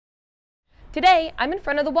Today, I'm in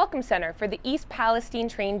front of the Welcome Center for the East Palestine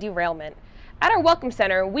train derailment. At our Welcome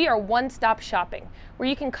Center, we are one-stop shopping, where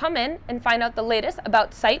you can come in and find out the latest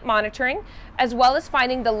about site monitoring, as well as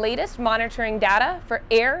finding the latest monitoring data for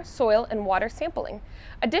air, soil, and water sampling.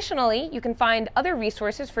 Additionally, you can find other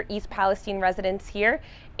resources for East Palestine residents here,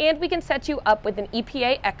 and we can set you up with an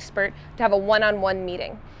EPA expert to have a one-on-one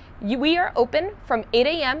meeting. We are open from 8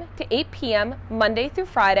 a.m. to 8 p.m. Monday through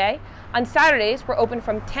Friday. On Saturdays, we're open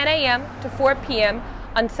from 10 a.m. to 4 p.m.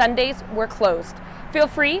 On Sundays, we're closed. Feel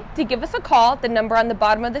free to give us a call, the number on the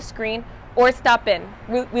bottom of the screen, or stop in.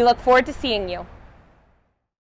 We look forward to seeing you.